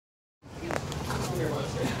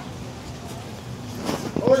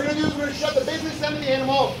descend to the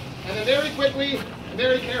animal, and then very quickly and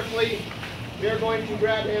very carefully, we are going to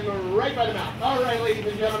grab him right by the mouth. All right, ladies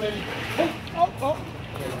and gentlemen.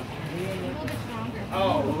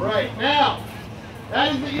 All right, now,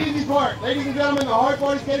 that is the easy part. Ladies and gentlemen, the hard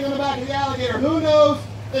part is getting on the back of the alligator. Who knows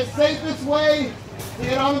the safest way to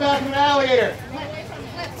get on the back of an alligator? Yeah,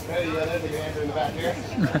 there's a good answer in the back here.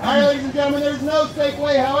 All right, ladies and gentlemen, there's no safe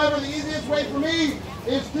way. However, the easiest way for me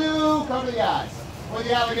is to cover the eyes. Where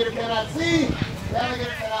the alligator cannot see, the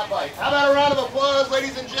alligator cannot bite. How about a round of applause,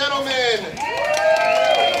 ladies and gentlemen?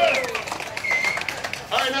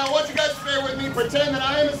 All right, now I want you guys to bear with me. Pretend that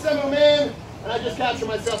I am a Seminole man, and I just captured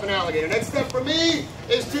myself an alligator. Next step for me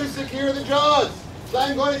is to secure the jaws. So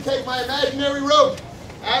I'm going to take my imaginary rope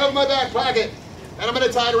out of my back pocket, and I'm going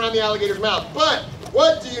to tie it around the alligator's mouth. But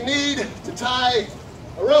what do you need to tie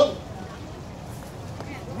a rope?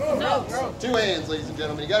 No. 2 hands, ladies and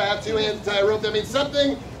gentlemen. You got to have 2 hands to tie a rope. That means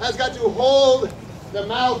something has got to hold the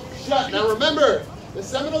mouth shut. Now remember, the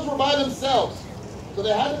Seminoles were by themselves, so they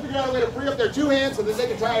had to figure out a way to free up their 2 hands so that they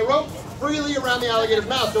could tie a rope freely around the alligator's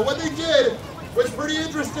mouth. So what they did was pretty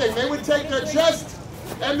interesting. They would take their chest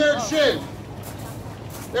and their chin.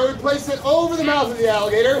 They would place it over the mouth of the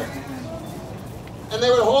alligator, and they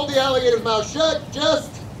would hold the alligator's mouth shut just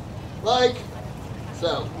like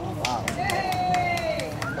so. Wow.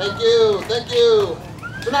 Thank you, thank you.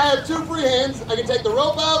 So now I have 2 free hands. I can take the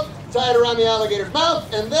rope out, tie it around the alligator's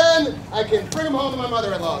mouth, and then I can bring him home to my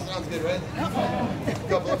mother-in-law. Sounds good, right? A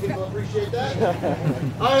couple of people appreciate that.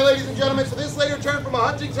 All right, ladies and gentlemen, so this later turned from a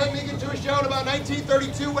hunting technique into a show in about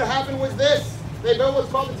 1932. What happened was this. They built what's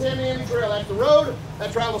called the Tamiami Trail. That's the road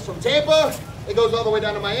that travels from Tampa. It goes all the way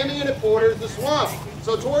down to Miami, and it borders the swamp.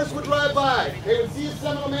 So tourists would drive by. They would see a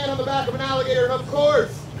Seminole man on the back of an alligator, and of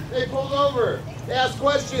course, they pulled over. They asked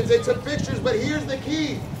questions. They took pictures, but here's the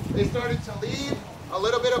key. They started to leave a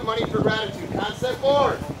little bit of money for gratitude. Concept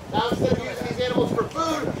born. Now instead of using these animals for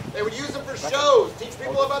food, they would use them for shows, teach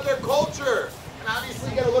people about their culture, and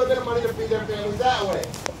obviously get a little bit of money to feed their families that way.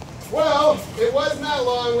 Well, it was not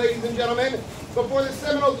long, ladies and gentlemen, before the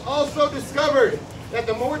Seminoles also discovered that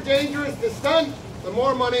the more dangerous the stunt, the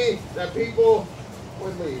more money that people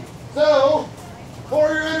would leave. So, for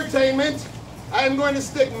your entertainment, I am going to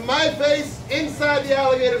stick my face inside the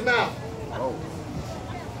alligator's mouth. Oh.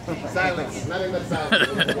 Silence. Nothing but silence.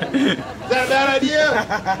 Is that a bad idea?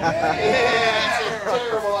 Yeah, it's a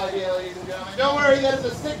terrible idea, ladies and gentlemen. Don't worry, that is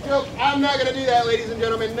a sick joke. I'm not going to do that, ladies and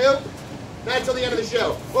gentlemen. Nope. Not until the end of the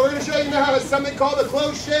show. What we're going to show you now is something called a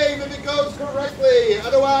close shave if it goes correctly.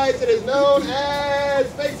 Otherwise, it is known as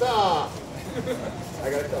face-off. I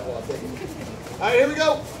got a couple. I'll take it. All right, here we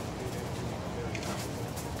go.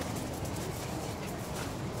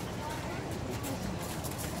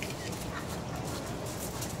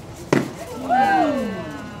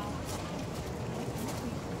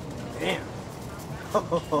 Damn.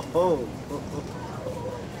 Oh.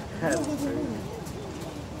 That's crazy.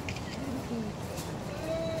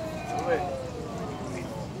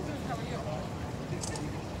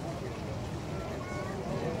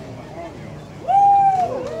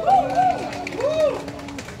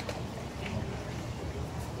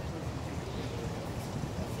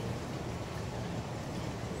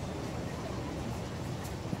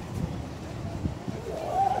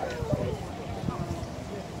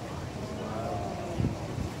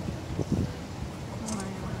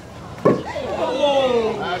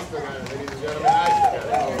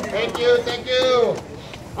 Thank you.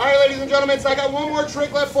 All right, ladies and gentlemen, so I got one more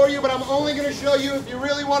trick left for you, but I'm only going to show you if you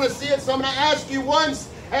really want to see it. So I'm going to ask you once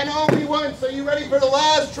and only once. Are you ready for the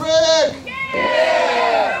last trick?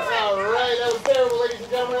 Yeah! All right, that was terrible, ladies and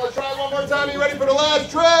gentlemen. Let's try it one more time. Are you ready for the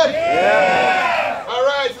last trick? Yeah! All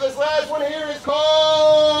right, so this last one here is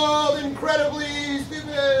called Incredibly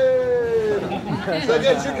Stupid. So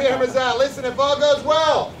get your cameras out. Listen, if all goes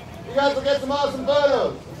well, you guys will get some awesome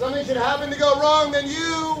photos. If something should happen to go wrong, then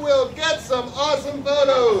you will get some awesome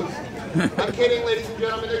photos. I'm kidding, ladies and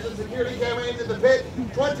gentlemen. There's a security camera into the pit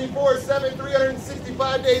 24/7,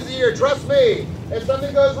 365 days a year. Trust me. If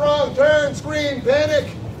something goes wrong, turn, scream, panic,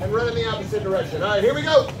 and run in the opposite direction. All right, here we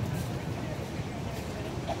go.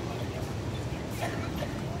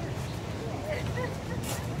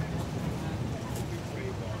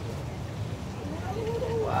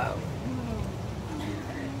 Wow.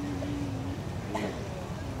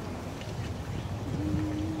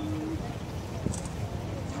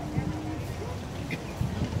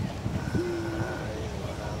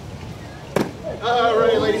 All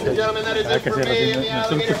right, ladies and gentlemen, that is it for me in the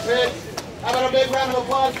alligator pit. How about a big round of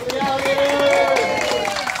applause for the alligator?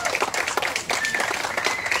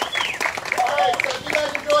 All right, so if you guys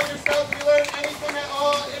enjoyed yourselves, if you learned anything at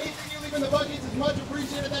all, anything you leave in the bucket is much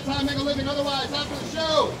appreciated. That time make a living. Otherwise, after the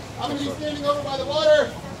show, I'm going to be standing over by the water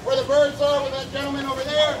where the birds are with that gentleman over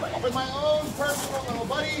there with my own personal little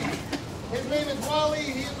buddy. His name is Wally.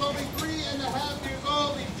 He is only 3.5 years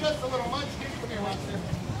old. He's just a little munchkin. Come here, Watson.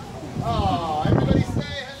 Oh, everybody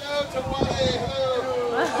say hello to Wally. Hello.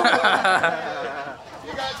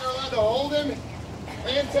 You guys are allowed to hold him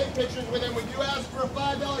and take pictures with him. We do ask for a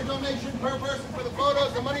 $5 donation per person for the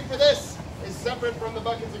photos. The money for this is separate from the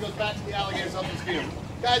buckets. It goes back to the Alligator Show.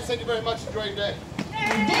 Guys, thank you very much. Enjoy your day.